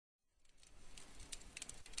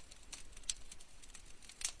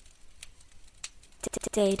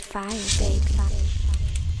DADE fire, DADE fire.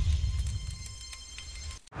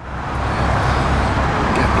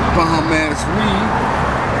 Got the bomb ass weed.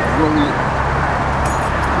 Roll it.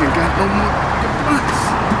 Ain't got no more blunts.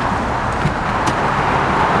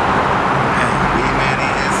 Hey, weed man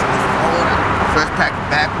ain't had some order. First pack of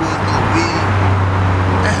backwoods, no weed.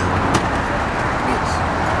 Damn.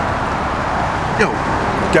 Yo,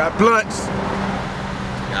 got blunts.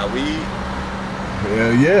 Got weed?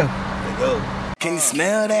 Hell yeah. There you go. Can you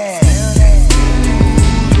smell that? Yeah.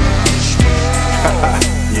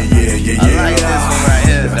 I like this one right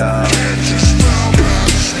here, dog.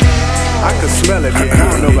 I can smell it, man. I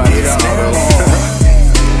don't know about y'all.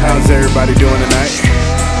 How's everybody doing tonight?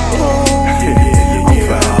 I'm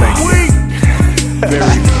fine, thank you.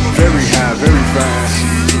 Very high, very fine.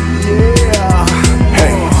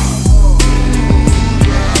 Hey.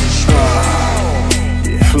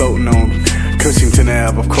 Floating on Cushington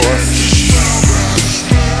Ave, of course.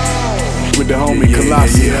 With the homie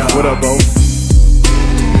Colosus. What up, Bo?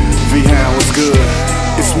 Vhound, what's good?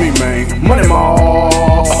 It's me, man. Money Mall.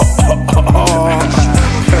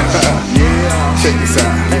 Check this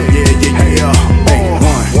out. Hey,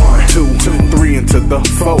 1, 2, 3 into the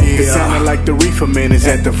 4. It sounded like the reefer man is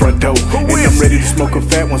at the front door. And I'm ready to smoke a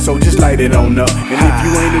fat one, so just light it on up. And if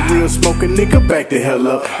you ain't a real smoker, nigga, back the hell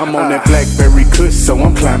up. I'm on that Blackberry Kush, so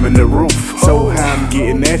I'm climbing the roof. So high I'm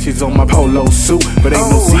getting ashes on my polo suit. But ain't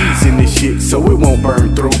no seeds in this shit, so it won't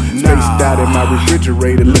burn through. Spaced out in my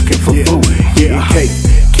refrigerator looking for food. Getting cake,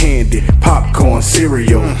 candy, popcorn,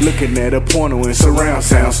 cereal. Looking at a porno in surround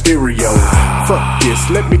sound stereo. Fuck this,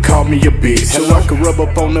 let me call me a bitch, so I can rub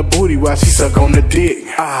up on the booty while she suck on the dick.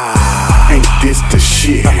 Ain't this the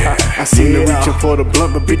shit? I seen her reaching for the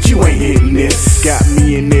blunt, but bitch, you ain't hitting this. Got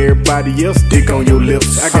me and everybody else dick on your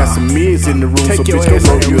lips. I got some mids in the room, so bitch, go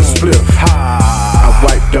roll you a spliff. I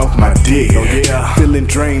wiped off my dick, feeling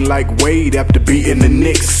drained like Wade after beating the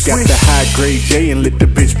Knicks. Got the high grade J and lit the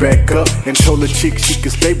bitch back up, and told the chick she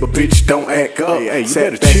can stay, but bitch, don't act up.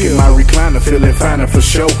 Sat back in my recliner, feeling finer for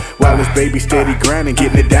sure, while this baby steady grinding,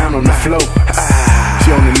 getting it down on the floor.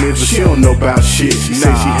 She on the mids, but she don't know about shit. She say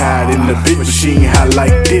she hide in the bitch, but she ain't high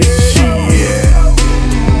like this. Yeah.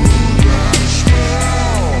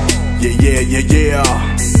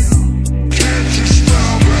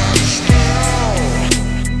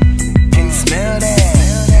 Can you smell that?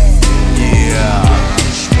 Yeah.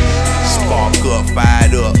 Spark up,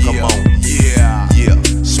 fired up, come on. Yeah.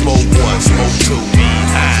 Smoke 1, smoke 2,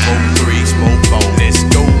 smoke 3, smoke 4, let's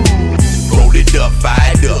go. Roll it up,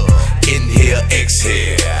 fired up. Inhale,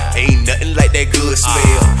 exhale. Ain't nothing like that good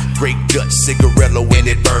smell. Great Dutch cigarello when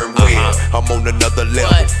it burn well. I'm on another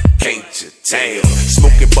level, can't you tell?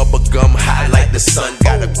 Smoking bubble gum high like the sun.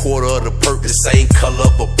 Got a quarter of the perk, the same color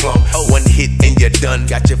of a plum. One hit and you're done.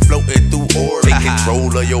 Got you floating through Oregon. Take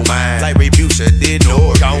control of your mind like Ray Busha did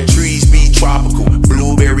Oregon. Trees be tropical,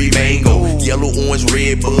 blueberry mango, yellow, orange,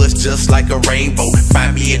 red buds just like a rainbow.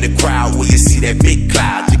 Find me in the crowd where you see that big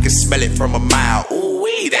cloud. You can smell it from a mile. Ooh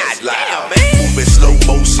wee, that's loud. Moving slow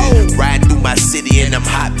motion, riding through my city and I'm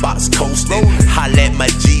hot box coasting. Holla at my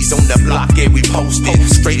G's on the block and we posted.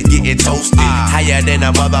 Straight getting toasted, higher than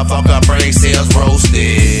a motherfucker, brain cells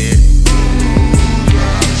roasted.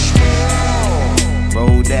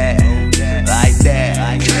 Roll that, like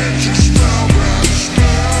that.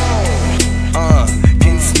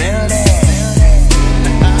 Can you smell that?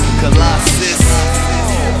 Colosus,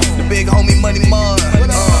 the big homie Money Mud.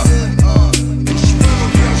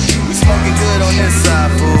 We smoking good on this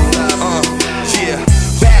side, fool. Yeah.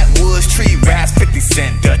 Backwoods, tree wraps,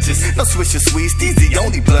 50-cent Dutchess. No Swisher Sweets, these the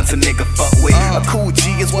only blunts a nigga fuck with. A cool G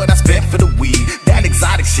is what I spent for the weed. That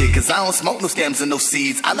exotic shit, cause I don't smoke no stems and no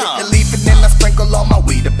seeds. I lick the leaf and then I sprinkle all my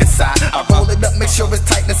weed up inside. I roll it up, make sure it's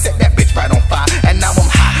tight and set that bitch right on fire. And now I'm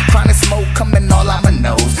hot, chronic smoke coming all out my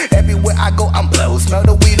nose. Everywhere I go, I'm blow. Smell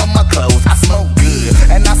the weed on my clothes. I smoke good,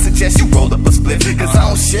 and I suggest you roll up a split, cause I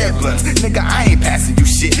don't share blunts. Nigga, I ain't passing you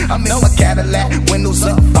shit. I'm in my Cadillac, windows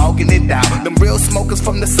up, fogging it out. Them real smokers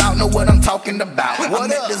from the south know what I'm talking about. I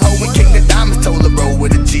met this hoe when King the Diamonds told her roll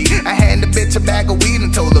with a G. I hand the bitch a bag of weed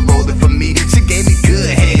and told her roll it for me. She gave me good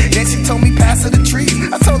head, then she told me pass her the trees.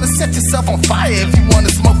 I told her set yourself on fire if you wanna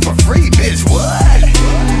smoke for free, bitch. What?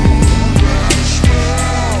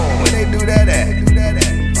 Where they do that at?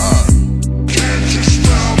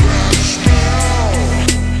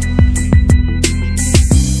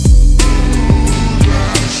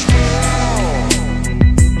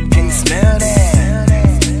 Can you smell that?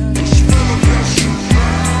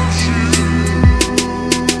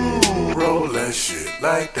 Roll that shit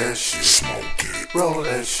like that shit. Smoke it. Roll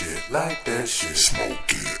that shit like that shit. Smoke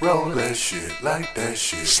it. Roll that shit like that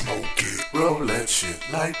shit. Smoke it. Roll that shit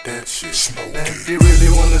like that shit. Smoke it. If you really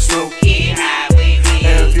wanna smoke, Get high with me.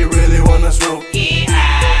 if you really wanna smoke, Get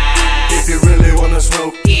high. if you really wanna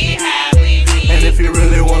smoke, Get high with me. and if you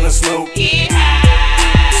really wanna smoke, Get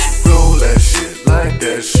high. roll that shit like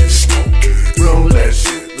that shit. Smoke it. Roll that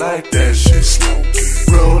shit like that shit. Smoke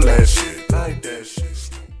it. Roll that shit like that shit.